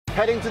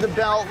Heading to the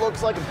bell,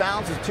 looks like a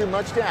bounce is too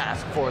much to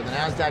ask for. The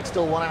Nasdaq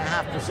still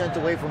 1.5%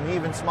 away from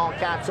even. Small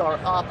caps are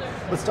up.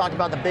 Let's talk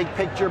about the big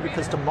picture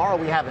because tomorrow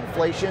we have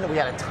inflation. We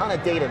had a ton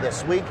of data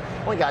this week.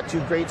 We got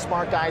two great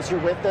smart guys here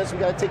with us. We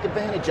got to take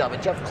advantage of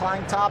it. Jeff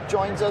Kleintop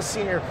joins us,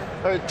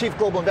 Chief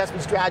Global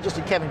Investment Strategist,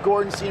 and Kevin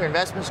Gordon, Senior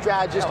Investment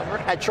Strategist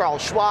at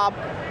Charles Schwab.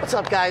 What's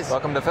up, guys?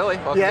 Welcome to Philly.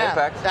 Welcome to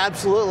Impact.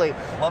 Absolutely.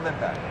 Love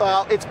Impact.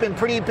 Well, it's been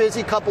pretty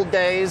busy couple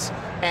days,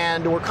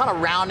 and we're kind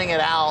of rounding it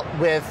out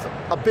with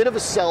a bit of a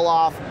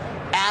sell-off,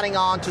 adding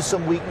on to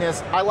some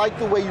weakness. I like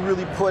the way you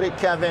really put it,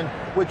 Kevin,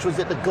 which was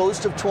that the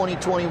ghost of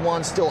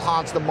 2021 still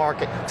haunts the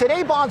market.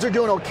 Today, bonds are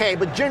doing okay,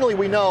 but generally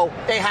we know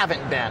they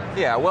haven't been.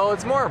 Yeah, well,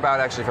 it's more about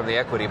actually from the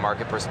equity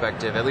market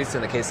perspective, at least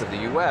in the case of the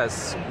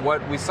U.S.,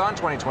 what we saw in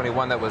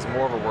 2021 that was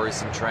more of a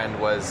worrisome trend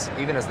was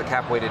even as the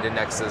cap-weighted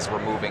indexes were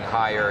moving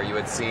higher, you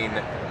had seen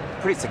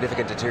pretty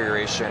significant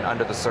deterioration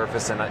under the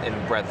surface and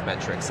in breadth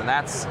metrics. And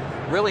that's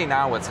really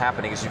now what's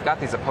happening is you've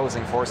got these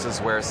opposing forces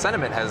where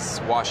sentiment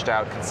has washed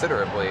out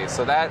considerably.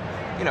 So that,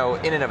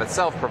 in and of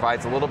itself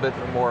provides a little bit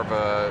more of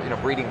a,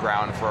 breeding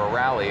ground for a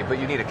rally, but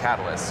you need a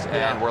catalyst.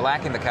 Yeah. And we're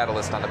lacking the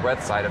catalyst on the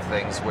breadth side of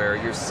things where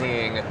you're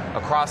seeing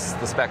across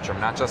the spectrum,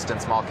 not just in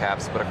small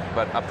caps, but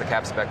up the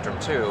cap spectrum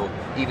too,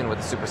 even with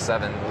the Super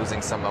 7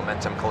 losing some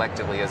momentum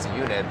collectively as a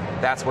unit,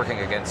 that's working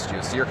against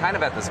you. So you're kind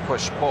of at this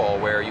push-pull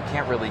where you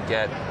can't really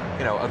get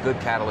a good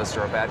catalyst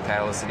or a bad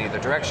catalyst in either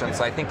direction.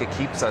 So I think it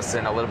keeps us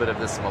in a little bit of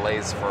this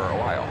malaise for a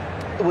while.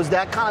 Was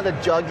that kind of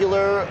the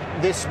jugular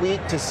this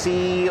week to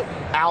see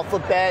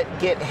Alphabet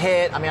get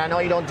hit? I mean, I know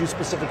you don't do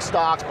specific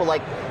stocks, but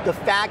like the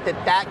fact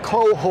that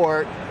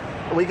cohort,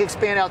 we can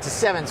expand out to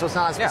 7, so it's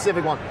not a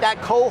specific one.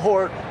 That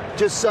cohort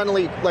just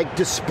suddenly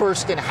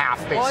dispersed in half,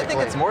 basically. Well, I think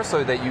it's more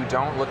so that you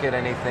don't look at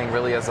anything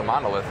really as a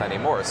monolith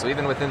anymore. So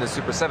even within the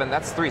Super 7,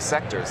 that's 3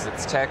 sectors.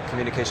 It's tech,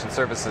 communication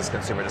services,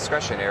 consumer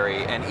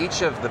discretionary, and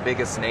each of the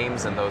biggest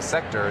names in those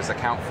sectors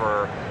account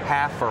for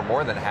half or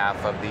more than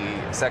half of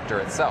the sector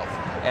itself.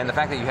 And the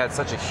fact that you had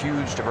such a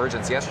huge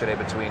divergence yesterday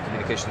between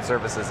communication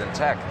services and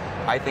tech,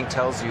 I think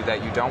tells you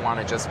that you don't want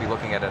to just be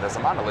looking at it as a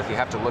monolith. You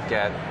have to look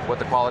at what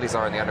the qualities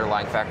are and the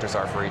underlying factors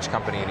are for each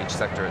company and each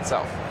sector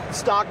itself. The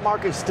stock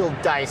market is still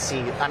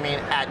dicey, I mean,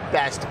 at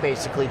best,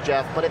 basically,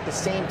 Jeff, but at the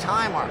same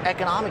time, our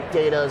economic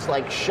data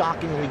is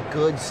shockingly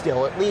good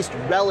still, at least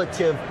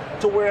relative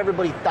to where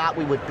everybody thought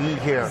we would be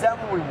here. Is that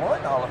what we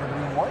want, Oliver?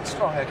 Do we want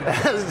strong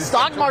economic growth? The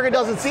stock market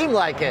doesn't seem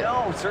like it.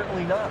 No,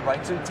 certainly not,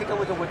 right? So take a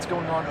look at what's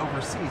going on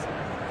overseas.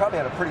 Probably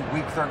had a pretty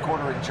weak third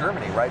quarter in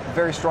Germany, right?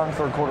 Very strong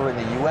third quarter in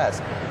the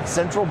U.S.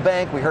 Central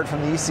Bank, we heard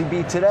from the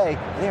ECB today,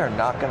 they are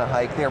not going to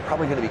hike. They are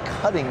probably going to be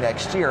cutting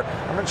next year.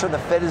 I'm not sure the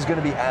Fed is going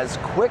to be as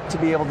quick to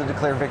be able to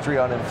declare victory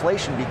on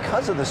inflation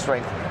because of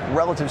the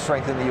relative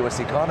strength in the U.S.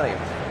 economy.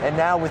 And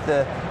now with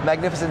the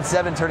Magnificent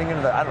Seven turning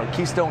into the,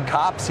 Keystone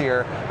Cops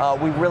here,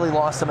 we really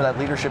lost some of that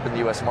leadership in the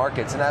U.S.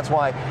 markets. And that's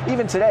why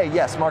even today,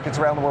 yes, markets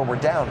around the world were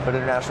down, but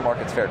international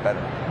markets fared better.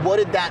 What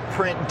did that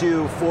print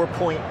do,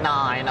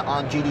 4.9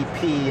 on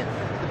GDP,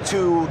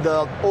 to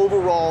the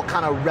overall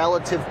kind of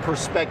relative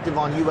perspective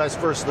on U.S.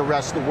 versus the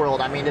rest of the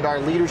world? I mean, did our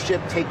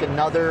leadership take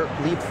another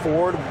leap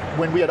forward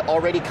when we had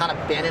already kind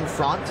of been in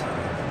front?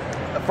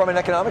 From an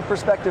economic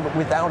perspective,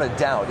 without a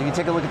doubt. If you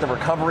take a look at the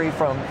recovery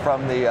from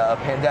the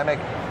pandemic,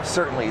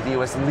 certainly the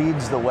U.S.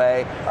 leads the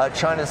way.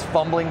 China's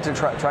fumbling to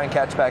try and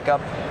catch back up.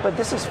 But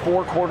this is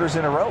 4 quarters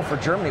in a row for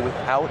Germany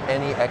without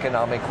any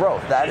economic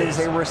growth. That is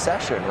a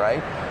recession,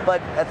 right?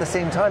 But at the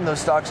same time,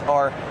 those stocks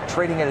are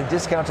trading at a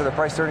discount to their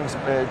price earnings,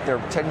 their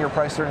 10-year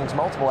price earnings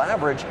multiple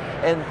average,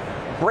 and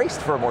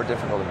braced for a more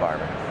difficult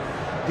environment.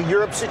 The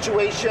Europe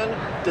situation,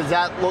 does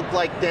that look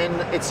like then,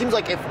 it seems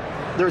like if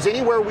there's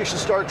anywhere we should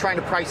start trying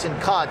to price in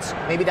cuts,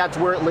 maybe that's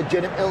where it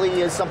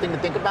legitimately is something to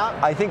think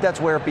about? I think that's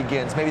where it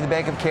begins. Maybe the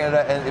Bank of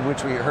Canada,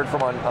 which we heard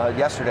from on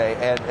yesterday,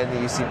 and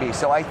the ECB.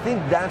 So I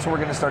think that's where we're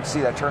going to start to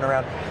see that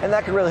turnaround, and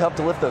that could really help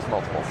to lift those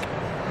multiples.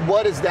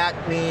 What does that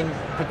mean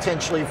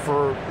potentially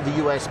for the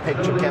U.S.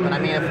 picture, Kevin? I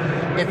mean,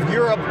 if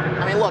Europe,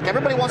 look,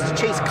 everybody wants to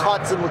chase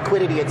cuts and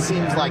liquidity, it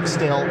seems like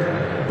still.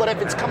 But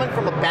if it's coming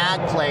from a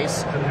bad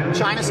place,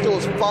 China still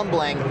is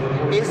fumbling,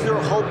 is there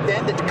hope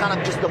then that kind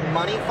of just the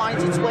money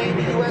finds its way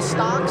into U.S.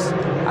 stocks?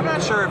 I'm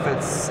not sure if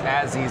it's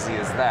as easy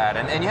as that.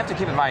 And you have to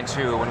keep in mind,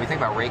 too, when we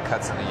think about rate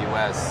cuts in the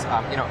U.S.,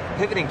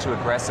 pivoting to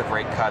aggressive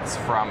rate cuts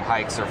from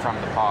hikes or from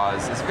the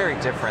pause is very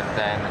different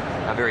than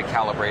a very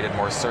calibrated,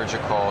 more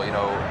surgical,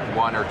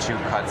 1 or 2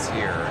 cuts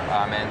here.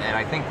 And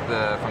I think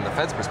from the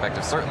Fed's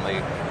perspective,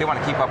 certainly, they want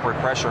to keep upward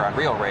pressure on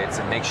real rates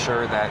and make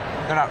sure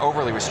that they're not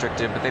overly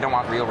restrictive, but they don't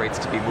want real rates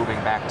to be moving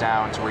back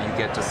down to where you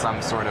get to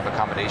some sort of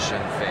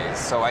accommodation phase.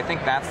 So I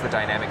think that's the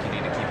dynamic you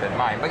need to keep in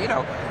mind. But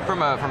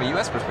from a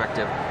U.S.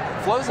 perspective,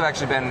 flows have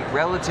actually been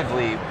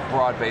relatively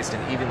broad-based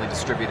and evenly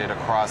distributed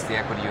across the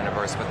equity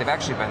universe, but they've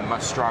actually been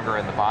much stronger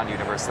in the bond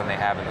universe than they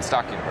have in the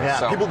stock universe. Yeah,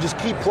 so, people just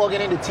keep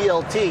plugging into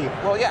TLT.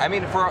 Well, yeah, I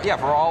mean, for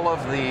all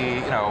of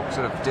the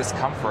sort of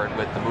discomfort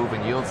with the move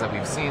in yields that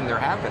we've seen, there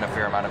have been a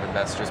fair amount of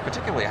investors,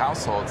 particularly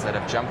households, that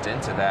have jumped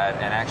into that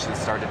and actually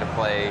started to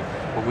play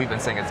what we've been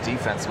saying is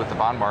defense with the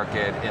bond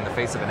market in the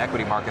face of an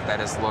equity market that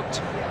has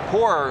looked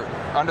poor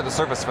under the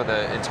surface for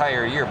the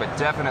entire year, but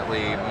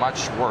definitely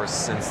much worse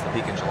since the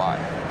peak in July.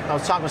 I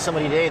was talking with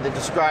somebody today that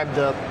described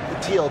the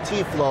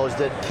TLT flows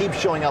that keep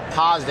showing up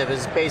positive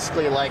as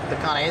basically like the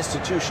kind of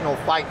institutional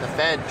fight the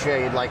Fed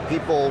trade. Like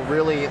people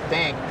really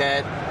think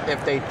that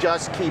if they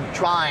just keep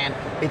trying,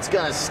 it's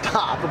going to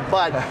stop.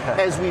 But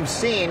as we've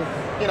seen,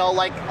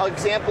 like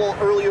example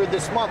earlier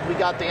this month, we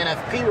got the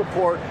NFP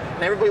report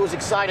and everybody was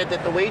excited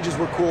that the wages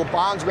were cool.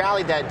 Bonds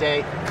rallied that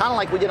day, kind of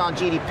like we did on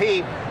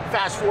GDP.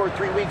 Fast forward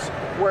 3 weeks,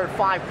 we're at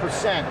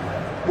 5%.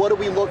 What do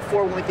we look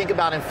for when we think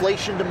about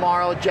inflation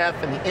tomorrow, Jeff,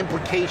 and the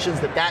implications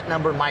that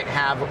number might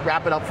have?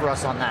 Wrap it up for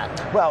us on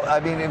that. Well, I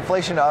mean,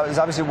 inflation is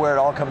obviously where it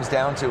all comes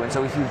down to. And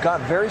so if you've got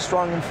very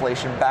strong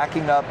inflation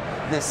backing up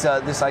this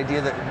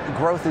idea that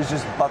growth is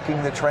just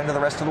bucking the trend of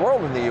the rest of the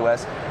world in the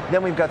U.S.,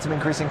 then we've got some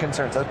increasing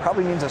concerns. That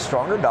probably means a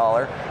stronger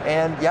dollar,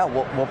 and yeah,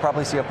 we'll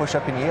probably see a push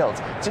up in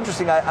yields. It's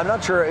interesting, I'm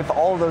not sure if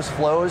all of those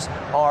flows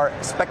are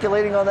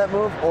speculating on that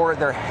move or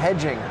they're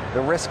hedging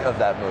the risk of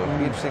that move. It'll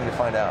be interesting to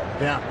find out.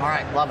 Yeah, all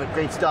right, love it,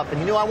 great stuff. And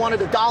you knew I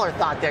wanted a dollar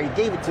thought there. You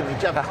gave it to me,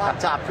 Jeff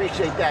Kleintop.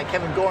 Appreciate that.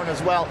 Kevin Gordon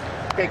as well.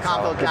 Great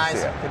combo,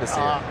 guys. Good to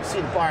see you. See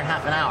you at the bar in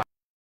half an hour.